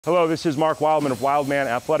Hello, this is Mark Wildman of Wildman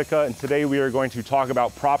Athletica, and today we are going to talk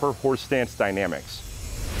about proper horse stance dynamics.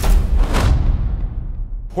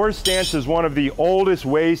 Horse stance is one of the oldest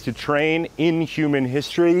ways to train in human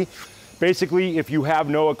history. Basically, if you have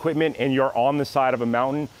no equipment and you're on the side of a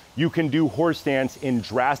mountain, you can do horse stance and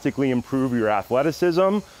drastically improve your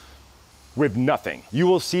athleticism with nothing. You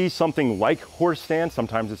will see something like horse stance,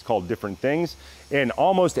 sometimes it's called different things, in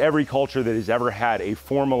almost every culture that has ever had a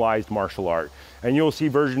formalized martial art. And you'll see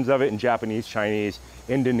versions of it in Japanese, Chinese,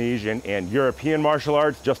 Indonesian, and European martial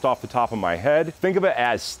arts just off the top of my head. Think of it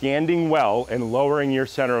as standing well and lowering your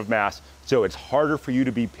center of mass so it's harder for you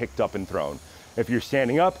to be picked up and thrown. If you're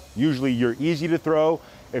standing up, usually you're easy to throw.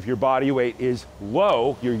 If your body weight is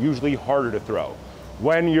low, you're usually harder to throw.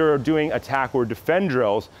 When you're doing attack or defend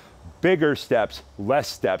drills, bigger steps, less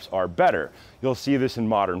steps are better. You'll see this in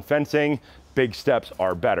modern fencing. Big steps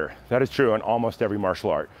are better. That is true in almost every martial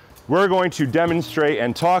art. We're going to demonstrate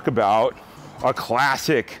and talk about a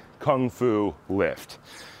classic Kung Fu lift.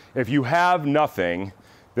 If you have nothing,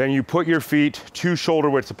 then you put your feet 2 shoulder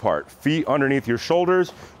widths apart. Feet underneath your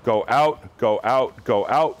shoulders, go out, go out, go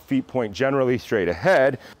out. Feet point generally straight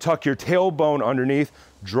ahead. Tuck your tailbone underneath,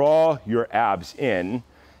 draw your abs in.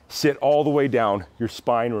 Sit all the way down, your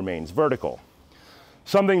spine remains vertical.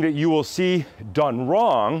 Something that you will see done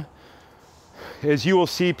wrong is you will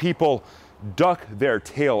see people duck their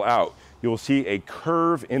tail out. You will see a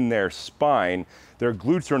curve in their spine. Their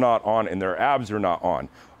glutes are not on and their abs are not on,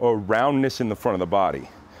 or roundness in the front of the body.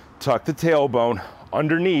 Tuck the tailbone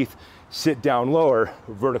underneath, sit down lower,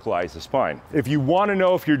 verticalize the spine. If you want to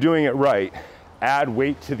know if you're doing it right, add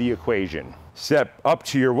weight to the equation. Step up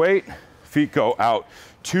to your weight, feet go out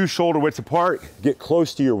 2 shoulder widths apart, get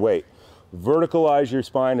close to your weight. Verticalize your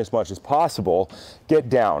spine as much as possible, get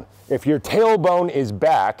down. If your tailbone is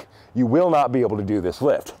back, you will not be able to do this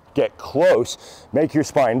lift. Get close, make your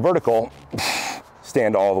spine vertical,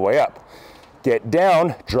 stand all the way up. Get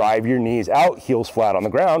down, drive your knees out, heels flat on the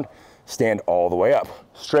ground, stand all the way up.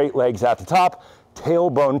 Straight legs at the top,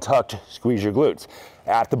 tailbone tucked, squeeze your glutes.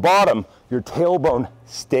 At the bottom, your tailbone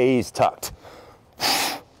stays tucked.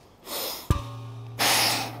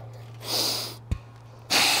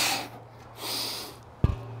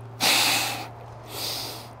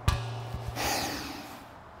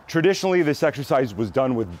 Traditionally, this exercise was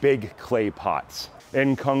done with big clay pots.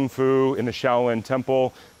 In Kung Fu, in the Shaolin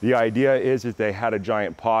Temple, the idea is that they had a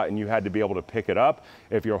giant pot and you had to be able to pick it up.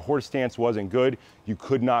 If your horse stance wasn't good, you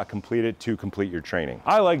could not complete it to complete your training.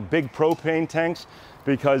 I like big propane tanks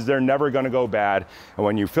because they're never gonna go bad. And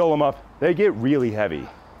when you fill them up, they get really heavy.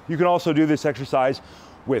 You can also do this exercise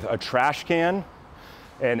with a trash can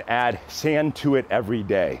and add sand to it every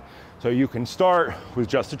day. So you can start with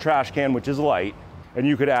just a trash can, which is light, and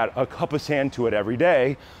you could add a cup of sand to it every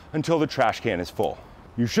day until the trash can is full.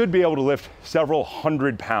 You should be able to lift several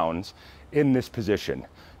hundred pounds in this position.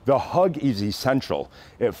 The hug is essential.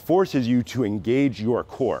 It forces you to engage your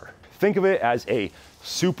core. Think of it as a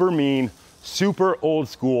super mean, super old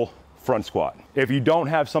school front squat. If you don't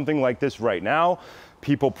have something like this right now,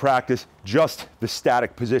 people practice just the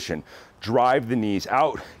static position. Drive the knees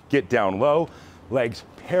out, get down low, legs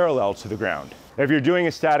parallel to the ground. If you're doing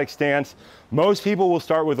a static stance, most people will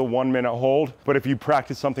start with a 1-minute hold, but if you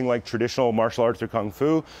practice something like traditional martial arts or Kung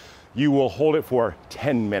Fu, you will hold it for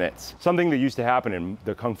 10 minutes. Something that used to happen in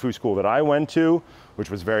the Kung Fu school that I went to, which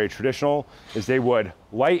was very traditional, is they would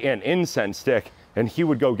light an incense stick and he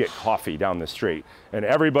would go get coffee down the street. And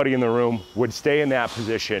everybody in the room would stay in that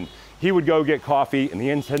position. He would go get coffee and the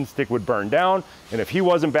incense stick would burn down. And if he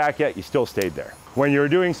wasn't back yet, you still stayed there. When you're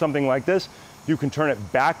doing something like this, you can turn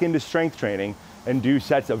it back into strength training and do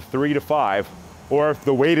sets of 3 to 5, or if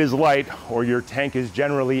the weight is light or your tank is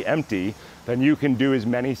generally empty, then you can do as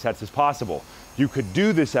many sets as possible. You could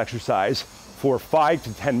do this exercise for 5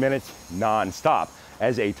 to 10 minutes non-stop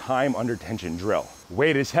as a time under tension drill.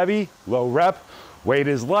 Weight is heavy, low rep. Weight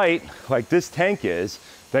is light, like this tank is,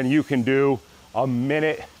 then you can do a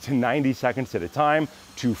minute to 90 seconds at a time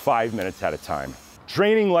to 5 minutes at a time.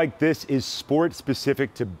 Training like this is sport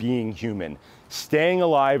specific to being human. Staying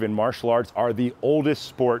alive in martial arts are the oldest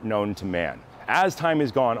sport known to man. As time has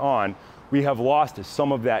gone on, we have lost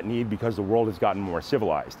some of that need because the world has gotten more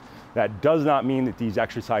civilized. That does not mean that these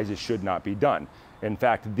exercises should not be done. In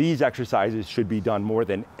fact, these exercises should be done more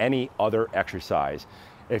than any other exercise.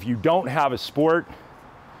 If you don't have a sport,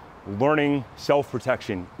 learning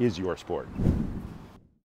self-protection is your sport.